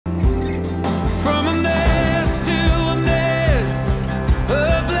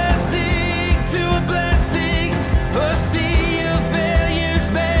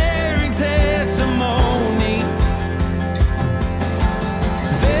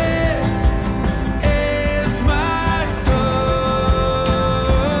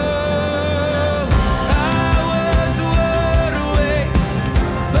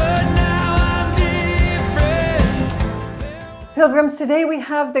Pilgrims, today we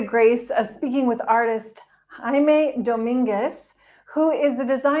have the grace of speaking with artist Jaime Dominguez, who is the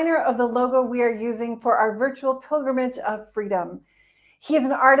designer of the logo we are using for our virtual pilgrimage of freedom. He is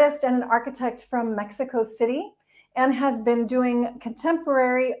an artist and an architect from Mexico City and has been doing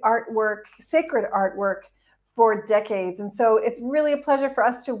contemporary artwork, sacred artwork, for decades. And so it's really a pleasure for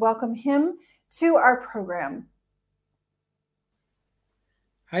us to welcome him to our program.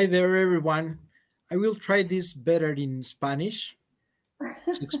 Hi there, everyone. I will try this better in Spanish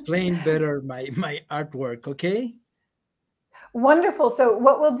to explain better my artwork, okay? Wonderful. So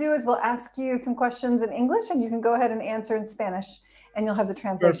what we'll do is we'll ask you some questions in English and you can go ahead and answer in Spanish and you'll have the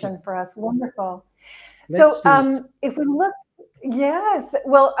translation for us. Wonderful. So if we look, yes,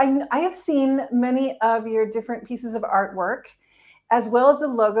 well, I have seen many of your different pieces of artwork as well as the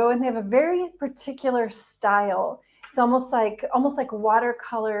logo, and they have a very particular style. It's almost like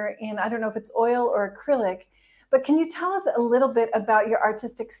watercolor in, I don't know if it's oil or acrylic, but can you tell us a little bit about your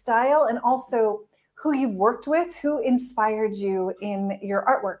artistic style and also who you've worked with, who inspired you in your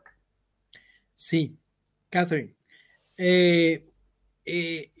artwork? Sí, Catherine. Yo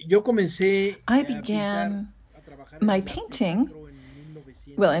comencé I began my painting,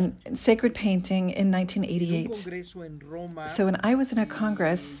 well, in sacred painting in 1988. So when I was in a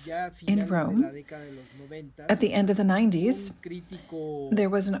congress in Rome at the end of the 90s, there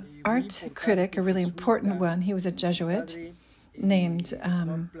was an art critic, a really important one. He was a Jesuit named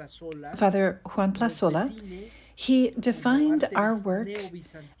Father Juan Plasola. He defined our work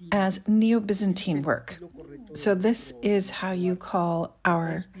as Neo-Byzantine work. So this is how you call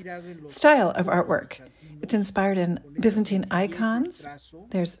our style of artwork. It's inspired in Byzantine icons.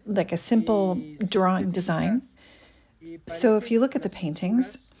 There's like a simple drawing design. So if you look at the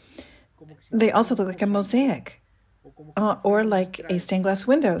paintings, they also look like a mosaic or like a stained glass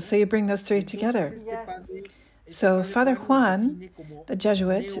window. So you bring those three together. So Father Juan, the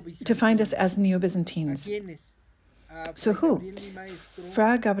Jesuit, defined us as Neo-Byzantines. So who?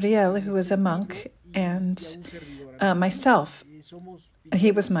 Fra Gabriel, who was a monk, and myself.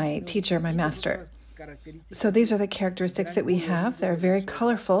 He was my teacher, my master. So these are the characteristics that we have. They're very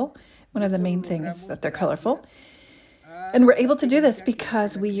colorful. One of the main things is that they're colorful. And we're able to do this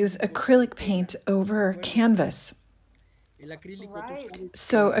because we use acrylic paint over canvas.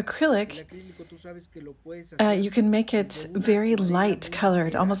 So acrylic, you can make it very light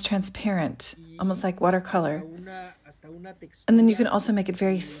colored, almost transparent, almost like watercolor. And then you can also make it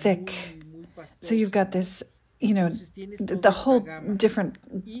very thick. So you've got this, you know, the whole different,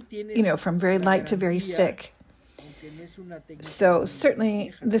 you know, from very light to very thick. So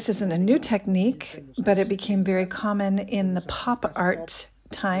certainly this isn't a new technique, but it became very common in the pop art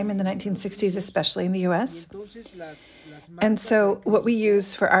time in the 1960s, especially in the US. And so what we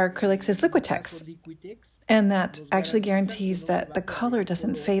use for our acrylics is Liquitex. And that actually guarantees that the color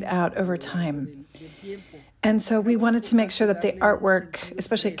doesn't fade out over time. And so we wanted to make sure that the artwork,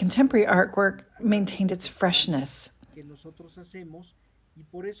 especially contemporary artwork, maintained its freshness.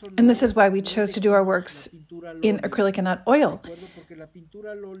 And this is why we chose to do our works in acrylic and not oil.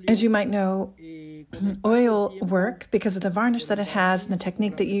 As you might know, oil work, because of the varnish that it has and the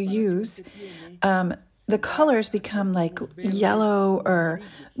technique that you use, the colors become like yellow or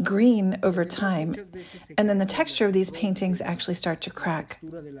green over time. And then the texture of these paintings actually start to crack.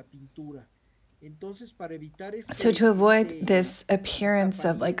 So to avoid this appearance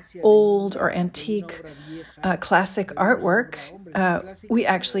of like old or antique classic artwork, we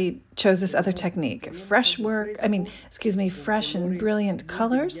actually chose this other technique. Fresh and brilliant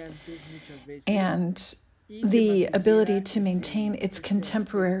colors and the ability to maintain its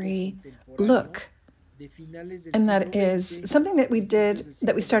contemporary look. And that is something that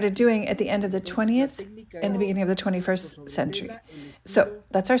we started doing at the end of the 20th and the beginning of the 21st century. So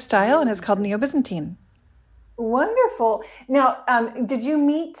that's our style, and it's called Neo-Byzantine. Wonderful. Now, did you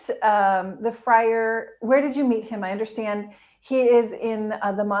meet the friar? Where did you meet him? I understand he is in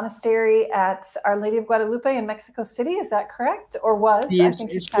the monastery at Our Lady of Guadalupe in Mexico City. Is that correct? Or was? Yes,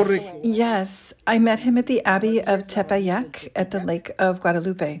 it's correct. Yes, I met him at the Abbey of Tepeyac at the Lake of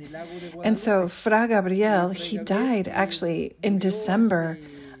Guadalupe. And so Fra Gabriel, he died actually in December,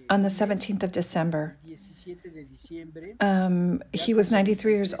 on the 17th of December. He was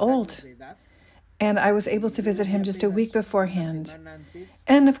 93 years old. And I was able to visit him just a week beforehand.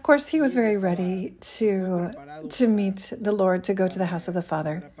 And of course, he was very ready to meet the Lord, to go to the house of the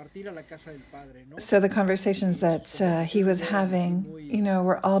Father. So the conversations that he was having, you know,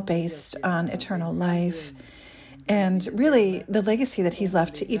 were all based on eternal life and really the legacy that he's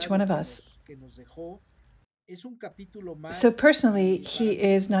left to each one of us. So personally, he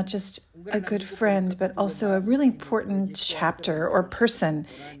is not just a good friend, but also a really important chapter or person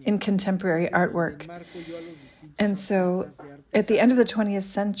in contemporary artwork. And so at the end of the 20th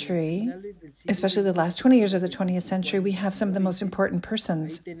century, especially the last 20 years of the 20th century, we have some of the most important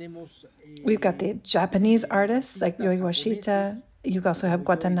persons. We've got the Japanese artists like Yoi Washita. You also have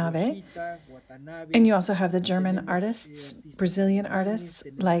Watanabe. And you also have the German artists, Brazilian artists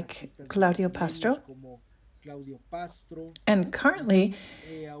like Claudio Pastro. And currently,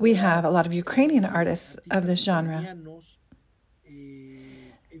 we have a lot of Ukrainian artists of this genre.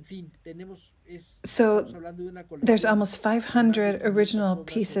 So there's almost 500 original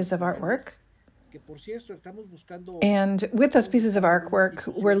pieces of artwork. And with those pieces of artwork,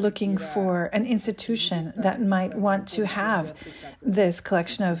 we're looking for an institution that might want to have this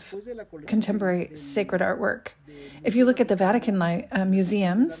collection of contemporary sacred artwork. If you look at the Vatican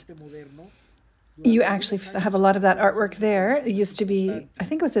museums, you actually have a lot of that artwork there. It used to be, I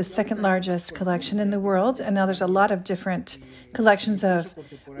think it was the second largest collection in the world, and now there's a lot of different collections of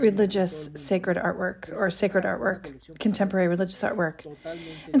religious sacred artwork or sacred artwork, contemporary religious artwork.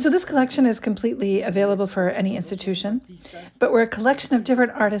 And so this collection is completely available for any institution, but we're a collection of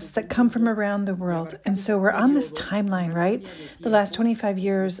different artists that come from around the world. And so we're on this timeline, right? The last 25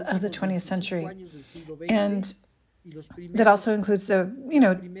 years of the 20th century. And that also includes the,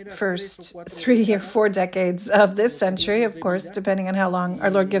 first 3 or 4 decades of this century, of course, depending on how long our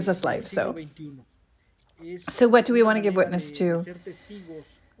Lord gives us life. So what do we want to give witness to?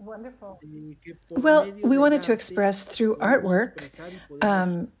 Wonderful. Well, we wanted to express through artwork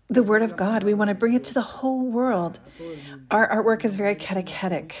the Word of God. We want to bring it to the whole world. Our artwork is very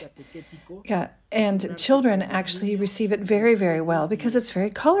catechetic. Yeah, and children actually receive it very, very well because it's very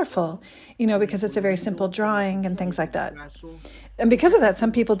colorful, because it's a very simple drawing and things like that. And because of that,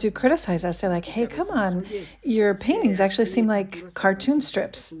 some people do criticize us. They're like, hey, come on, your paintings actually seem like cartoon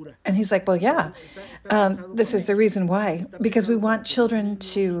strips. And he's like, well, yeah, this is the reason why. Because we want children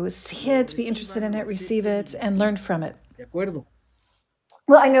to see it, be interested in it, receive it, and learn from it.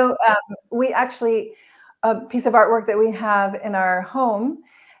 Well, I know we actually, a piece of artwork that we have in our home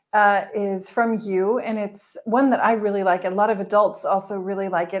is from you, and it's one that I really like. A lot of adults also really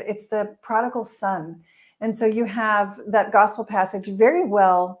like it. It's the prodigal son. And so you have that gospel passage very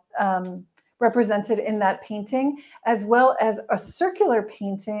well represented in that painting, as well as a circular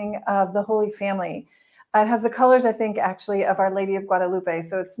painting of the Holy Family. It has the colors, I think, actually, of Our Lady of Guadalupe.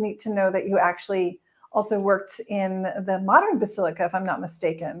 So it's neat to know that you actually also worked in the modern basilica, if I'm not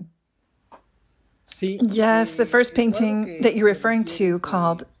mistaken. Yes, the first painting that you're referring to,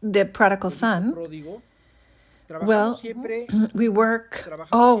 called The Prodigal Son. Well, we work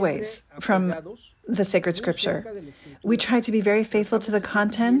always from the sacred scripture. We try to be very faithful to the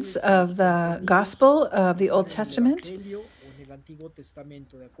contents of the gospel of the Old Testament.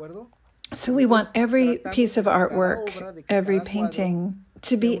 So we want every piece of artwork, every painting,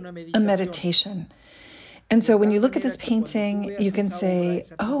 to be a meditation. And so when you look at this painting, you can say,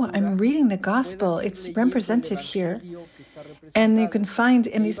 oh, I'm reading the gospel. It's represented here. And you can find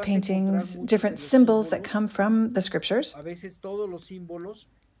in these paintings different symbols that come from the scriptures.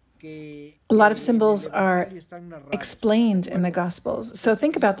 A lot of symbols are explained in the gospels. So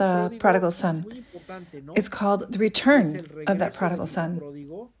think about the prodigal son. It's called the return of that prodigal son.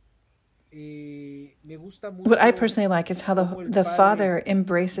 What I personally like is how the father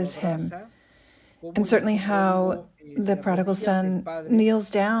embraces him. And certainly how the prodigal son kneels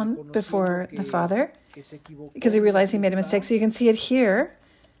down before the father because he realized he made a mistake. So you can see it here.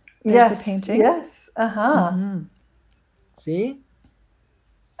 There's the painting. Yes. Mm-hmm. See?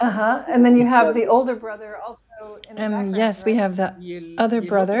 And then you have the older brother also in the background, yes, right? we have the other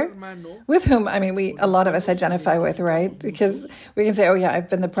brother with whom, a lot of us identify with, right? Because we can say, oh yeah, I've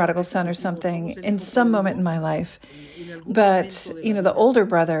been the prodigal son or something in some moment in my life. But, the older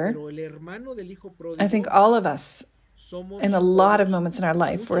brother, I think all of us in a lot of moments in our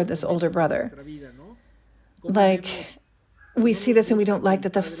life were this older brother. Like, we see this and we don't like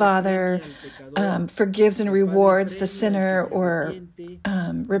that the father forgives and rewards the sinner or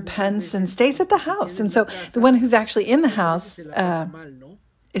repents and stays at the house. And so the one who's actually in the house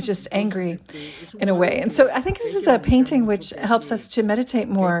is just angry in a way. And so I think this is a painting which helps us to meditate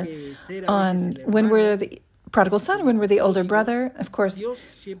more on when we're the prodigal son, when we're the older brother. Of course,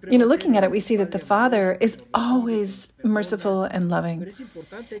 looking at it, we see that the father is always merciful and loving.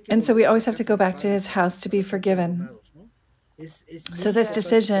 And so we always have to go back to his house to be forgiven. So this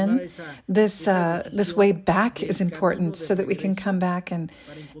decision, this way back is important so that we can come back and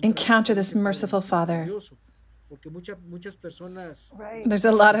encounter this merciful Father. Right. There's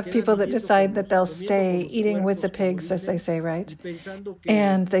a lot of people that decide that they'll stay eating with the pigs, as they say, right?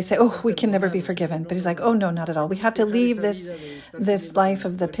 And they say, oh, we can never be forgiven. But he's like, oh, no, not at all. We have to leave this life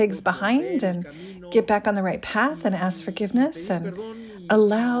of the pigs behind and get back on the right path and ask forgiveness and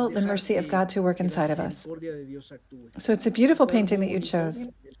allow the mercy of God to work inside of us. So it's a beautiful painting that you chose.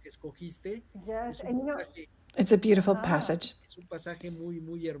 Yes, and you know, it's a beautiful passage. Well,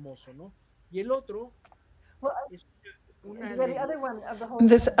 the other one of the Holy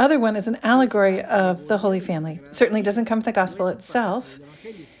This other one is an allegory of the Holy Family. Certainly doesn't come from the gospel itself,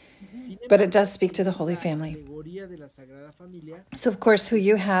 but it does speak to the Holy Family. So, of course, who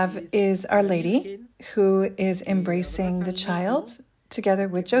you have is Our Lady, who is embracing the child together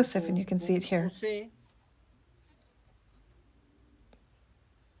with Joseph, and you can see it here.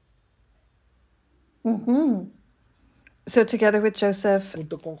 So together with Joseph,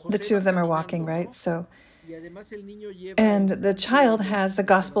 the two of them are walking, right? So, and the child has the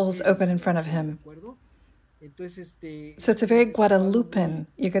Gospels open in front of him. So it's a very Guadalupan,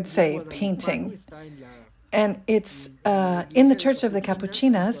 you could say, painting. And it's in the Church of the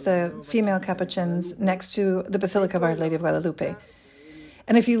Capuchinas, the female Capuchins, next to the Basilica of Our Lady of Guadalupe.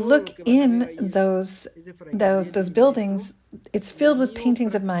 And if you look in those buildings, it's filled with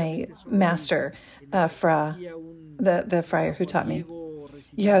paintings of my master, the friar who taught me.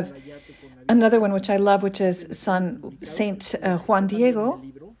 You have another one which I love, which is Saint Juan Diego,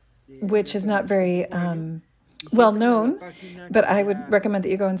 which is not very well known, but I would recommend that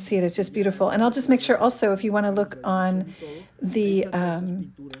you go and see it. It's just beautiful. And I'll just make sure also, if you want to look on the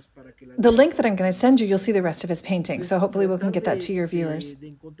link that I'm going to send you, you'll see the rest of his painting. So hopefully we can get that to your viewers.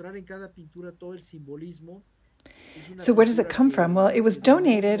 So where does it come from? Well, it was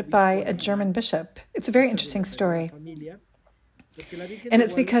donated by a German bishop. It's a very interesting story. And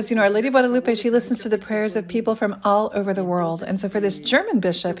it's because, Our Lady of Guadalupe, she listens to the prayers of people from all over the world. And so for this German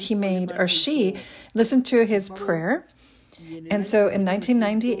bishop, she listened to his prayer. And so in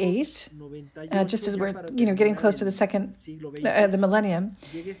 1998, just as we're, getting close to the millennium,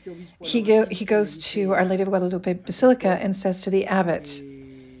 he goes to Our Lady of Guadalupe Basilica and says to the abbot,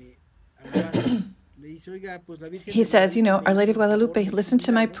 he says, Our Lady of Guadalupe listened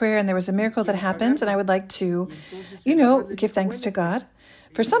to my prayer and there was a miracle that happened, and I would like to, give thanks to God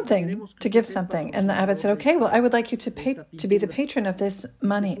for something, to give something. And the abbot said, okay, well, I would like you to be the patron of this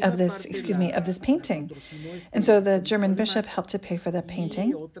painting. And so the German bishop helped to pay for the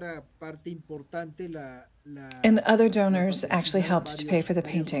painting. And other donors actually helped to pay for the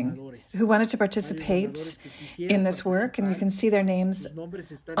painting who wanted to participate in this work. And you can see their names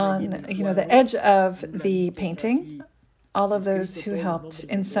on, the edge of the painting. All of those who helped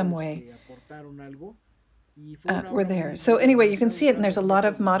in some way were there. So anyway, you can see it, and there's a lot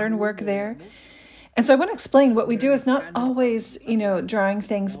of modern work there. And so I want to explain what we do is not always, drawing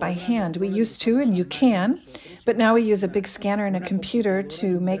things by hand. We used to, and you can, but now we use a big scanner and a computer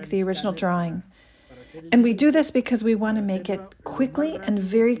to make the original drawing. And we do this because we want to make it quickly and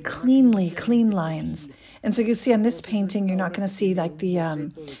very clean lines. And so you see on this painting, you're not going to see like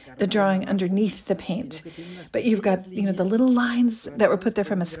the drawing underneath the paint, but you've got, the little lines that were put there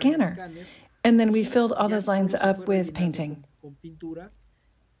from a scanner. And then we filled all those lines up with painting.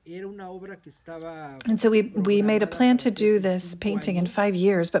 And so we made a plan to do this painting in 5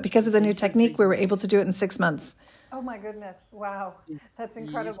 years, but because of the new technique, we were able to do it in 6 months. Oh my goodness. Wow. That's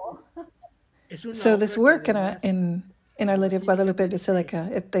incredible. So this work in Our Lady of Guadalupe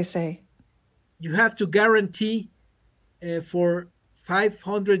Basilica, they say, you have to guarantee for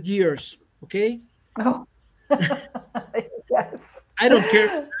 500 years, okay? Oh, yes. I don't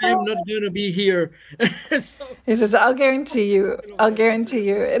care. I'm not going to be here. He says, I'll guarantee you.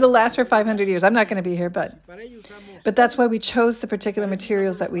 It'll last for 500 years. I'm not going to be here, but that's why we chose the particular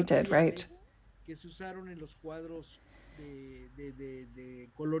materials that we did, right?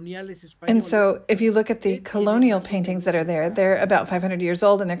 And so if you look at the colonial paintings that are there, they're about 500 years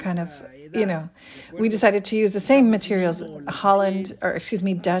old, and they're kind of, we decided to use the same materials,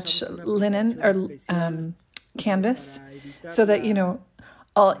 Dutch linen or canvas, so that,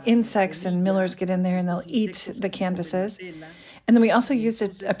 all insects and millers get in there and they'll eat the canvases. And then we also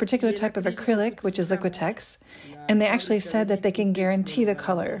used a particular type of acrylic, which is Liquitex, and they actually said that they can guarantee the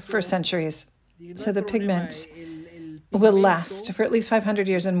color for centuries. So the pigment will last for at least 500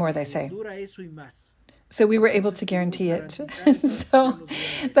 years and more, they say. So we were able to guarantee it. And so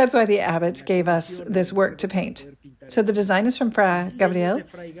that's why the abbot gave us this work to paint. So the design is from Fra Gabriel,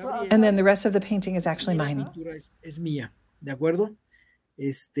 and then the rest of the painting is actually mine. ¿De acuerdo?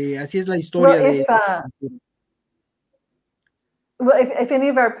 Así es la historia Well, if any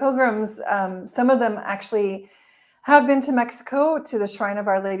of our pilgrims, some of them actually have been to Mexico to the Shrine of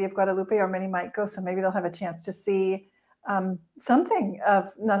Our Lady of Guadalupe, or many might go, so maybe they'll have a chance to see something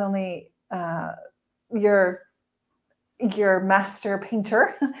of not only your master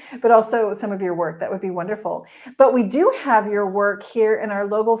painter, but also some of your work. That would be wonderful. But we do have your work here in our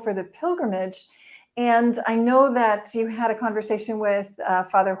logo for the pilgrimage. And I know that you had a conversation with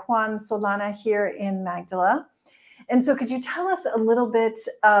Father Juan Solana here in Magdala. And so could you tell us a little bit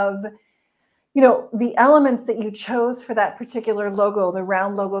of, the elements that you chose for that particular logo, the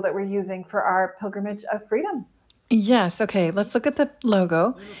round logo that we're using for our Pilgrimage of Freedom? Yes. Okay. Let's look at the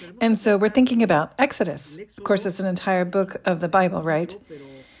logo. And so we're thinking about Exodus. Of course, it's an entire book of the Bible, right?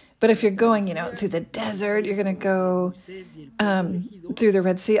 But if you're going, through the desert, you're going to go through the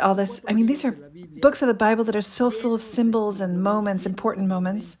Red Sea, all this. I mean, these are books of the Bible that are so full of symbols and moments, important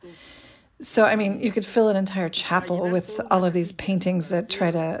moments. So, I mean, you could fill an entire chapel with all of these paintings that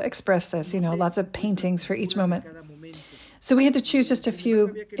try to express this, lots of paintings for each moment. So we had to choose just a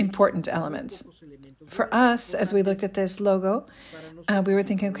few important elements. For us, as we looked at this logo, we were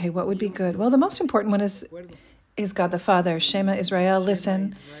thinking, okay, what would be good? Well, the most important one is God the Father. Shema Israel,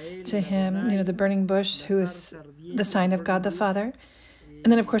 listen to him, the burning bush, who is the sign of God the Father.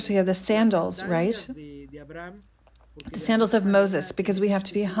 And then, of course, we have the sandals, right? The sandals of Moses, because we have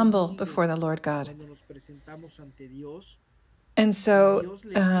to be humble before the Lord God. And so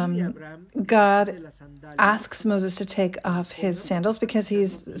God asks Moses to take off his sandals because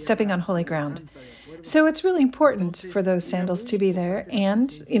he's stepping on holy ground. So it's really important for those sandals to be there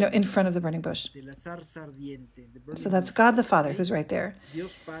and, in front of the burning bush. So that's God the Father who's right there.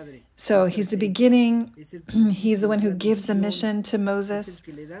 So he's the beginning. He's the one who gives the mission to Moses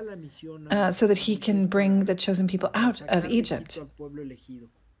so that he can bring the chosen people out of Egypt.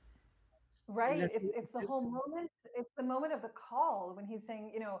 Right. It's the whole moment. It's the moment of the call when he's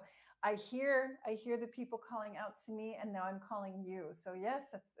saying, I hear the people calling out to me, and now I'm calling you. So yes,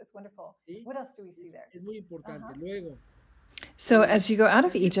 it's wonderful. What else do we see there? So as you go out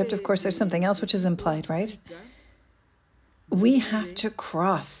of Egypt, of course, there's something else which is implied, right? We have to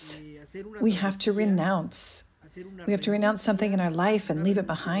cross. We have to renounce. We have to renounce something in our life and leave it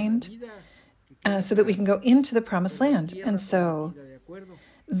behind so that we can go into the promised land. And so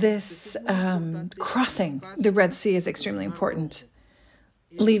this crossing the Red Sea is extremely important.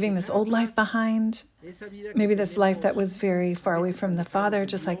 Leaving this old life behind, maybe this life that was very far away from the Father,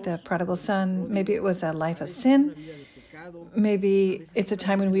 just like the prodigal son. Maybe it was a life of sin. Maybe it's a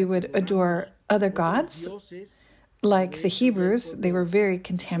time when we would adore other gods, like the Hebrews. They were very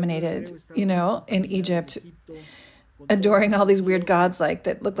contaminated, in Egypt, adoring all these weird gods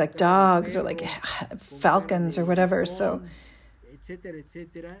that looked like dogs or like falcons or whatever. So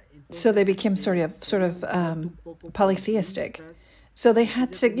they became sort of polytheistic. So they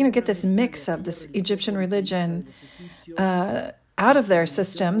had to, get this mix of this Egyptian religion out of their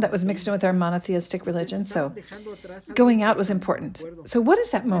system that was mixed in with their monotheistic religion. So going out was important. So what is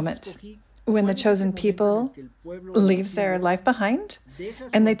that moment when the chosen people leaves their life behind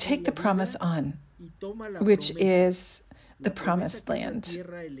and they take the promise on, which is the promised land,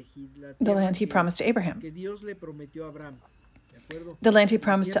 the land he promised to Abraham, the land he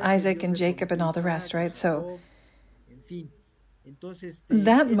promised to Isaac and Jacob and all the rest, right? So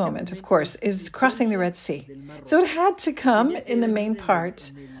that moment, of course, is crossing the Red Sea. So it had to come in the main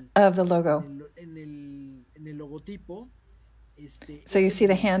part of the logo. So you see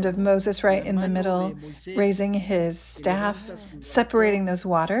the hand of Moses right in the middle, raising his staff, separating those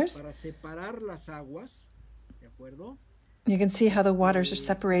waters. You can see how the waters are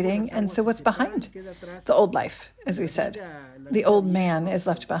separating. And so what's behind? The old life, as we said. The old man is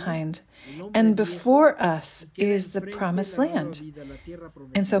left behind. And before us is the promised land.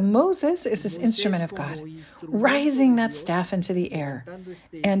 And so Moses is this instrument of God, rising that staff into the air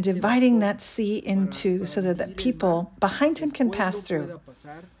and dividing that sea into so that the people behind him can pass through.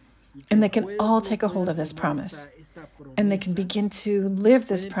 And they can all take a hold of this promise. And they can begin to live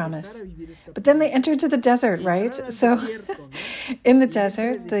this promise. But then they enter into the desert, right? So in the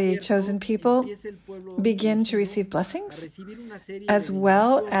desert, the chosen people begin to receive blessings, as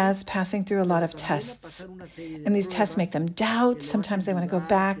well as passing through a lot of tests. And these tests make them doubt. Sometimes they want to go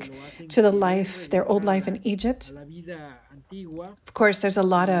back to their old life in Egypt. Of course, there's a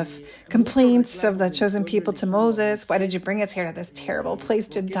lot of complaints of the chosen people to Moses. Why did you bring us here to this terrible place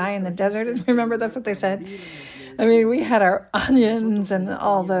to die in the desert? Remember, that's what they said. I mean, we had our onions and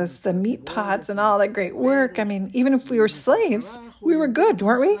all the meat pots and all that great work. I mean, even if we were slaves, we were good,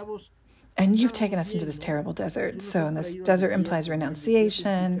 weren't we? And you've taken us into this terrible desert. So, and this desert implies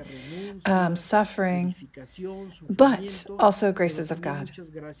renunciation, suffering, but also graces of God.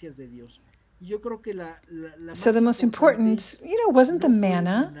 So the most important, wasn't the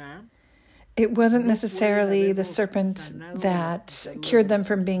manna. It wasn't necessarily the serpent that cured them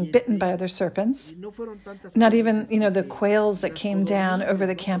from being bitten by other serpents. Not even, the quails that came down over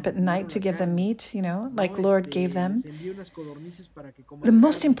the camp at night to give them meat, like Lord gave them. The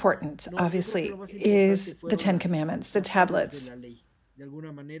most important, obviously, is the Ten Commandments, the tablets. That's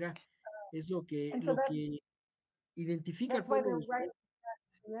why they're right.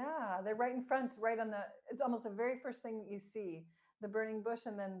 Yeah, they're right in front, right on it's almost the very first thing that you see, the burning bush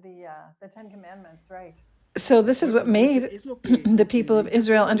and then the Ten Commandments, right? So this is what made the people of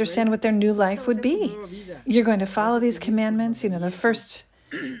Israel understand what their new life would be. You're going to follow these commandments, the first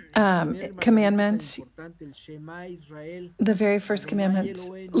commandment, the very first commandment,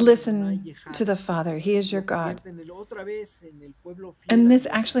 listen to the Father. He is your God. And this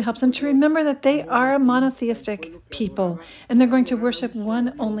actually helps them to remember that they are a monotheistic people and they're going to worship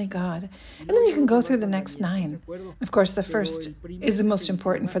one only God. And then you can go through the next 9. Of course, the first is the most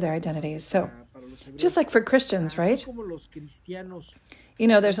important for their identities. So just like for Christians, right?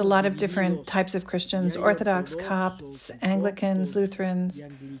 There's a lot of different types of Christians, Orthodox, Copts, Anglicans, Lutherans,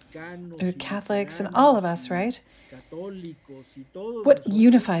 Catholics, and all of us, right? What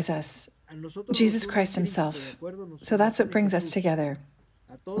unifies us? Jesus Christ himself. So that's what brings us together.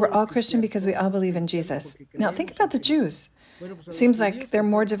 We're all Christian because we all believe in Jesus. Now think about the Jews. Seems like they're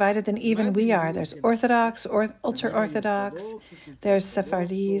more divided than even we are. There's Orthodox, or ultra-Orthodox, there's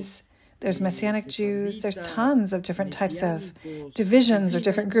Sephardis, there's Messianic Jews, there's tons of different types of divisions or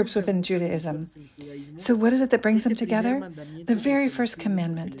different groups within Judaism. So what is it that brings them together? The very first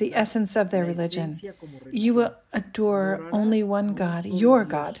commandment, the essence of their religion. You will adore only one God, your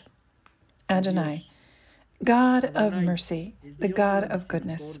God, Adonai, God of mercy, the God of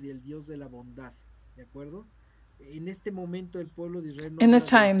goodness. In this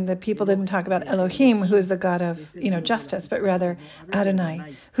time, the people didn't talk about Elohim, who is the God of, justice, but rather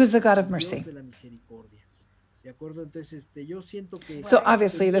Adonai, who's the God of mercy. So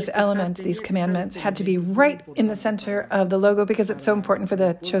obviously this element, these commandments, had to be right in the center of the logo because it's so important for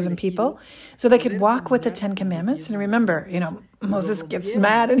the chosen people. So they could walk with the 10 commandments. And remember, Moses gets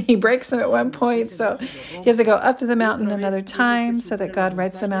mad and he breaks them at one point. So he has to go up to the mountain another time so that God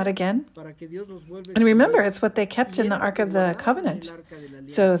writes them out again. And remember, it's what they kept in the Ark of the Covenant.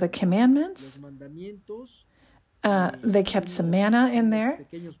 So the commandments, they kept some manna in there,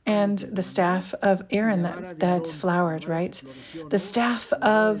 and the staff of Aaron that's flowered, right? The staff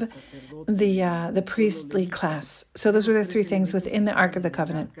of the priestly class. So those were the 3 things within the Ark of the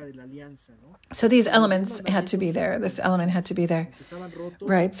Covenant. So these elements had to be there. This element had to be there,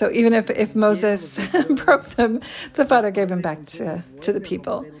 right? So even if Moses broke them, the Father gave them back to the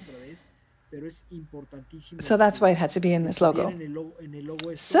people. So that's why it had to be in this logo.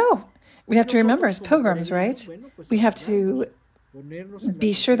 So we have to remember as pilgrims, right? We have to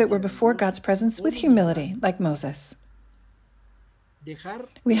be sure that we're before God's presence with humility, like Moses.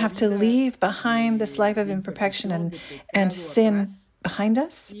 We have to leave behind this life of imperfection and sin behind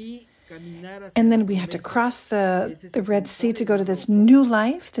us. And then we have to cross the Red Sea to go to this new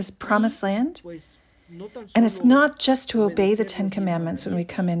life, this promised land. And it's not just to obey the 10 commandments when we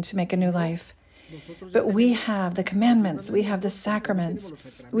come in to make a new life. But we have the commandments, we have the sacraments,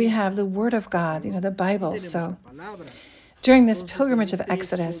 we have the Word of God, the Bible. So during this pilgrimage of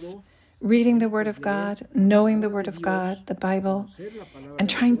Exodus, reading the Word of God, knowing the Word of God, the Bible, and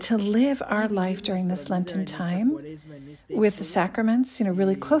trying to live our life during this Lenten time with the sacraments,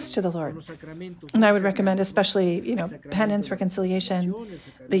 really close to the Lord. And I would recommend especially, penance, reconciliation,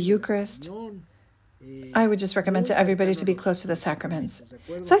 the Eucharist. I would just recommend to everybody to be close to the sacraments.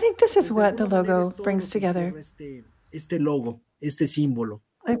 So I think this is what the logo brings together. Este logo, este símbolo.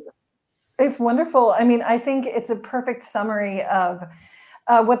 It's wonderful. I mean, I think it's a perfect summary of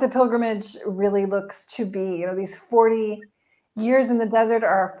what the pilgrimage really looks to be. These 40 years in the desert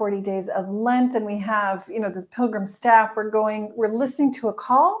are our 40 days of Lent, and we have, this pilgrim staff. We're listening to a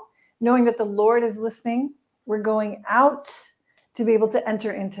call, knowing that the Lord is listening. We're going out to be able to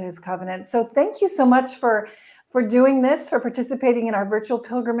enter into his covenant. So thank you so much for doing this, for participating in our virtual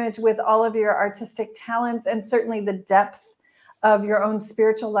pilgrimage with all of your artistic talents and certainly the depth of your own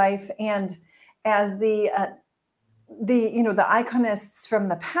spiritual life. And as the iconists from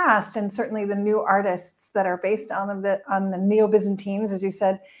the past and certainly the new artists that are based on the Neo-Byzantines, as you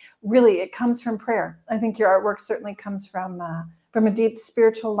said, really it comes from prayer. I think your artwork certainly comes from a deep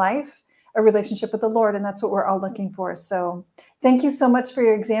spiritual life, a relationship with the Lord, and that's what we're all looking for. So thank you so much for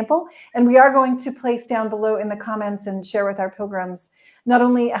your example. And we are going to place down below in the comments and share with our pilgrims not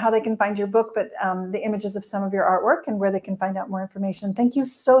only how they can find your book, but the images of some of your artwork and where they can find out more information. Thank you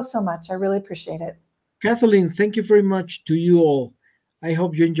so, so much. I really appreciate it. Kathleen, thank you very much to you all. I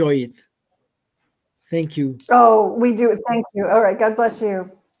hope you enjoy it. Thank you. Oh, we do. Thank you. All right. God bless you.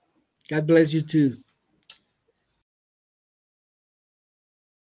 God bless you too.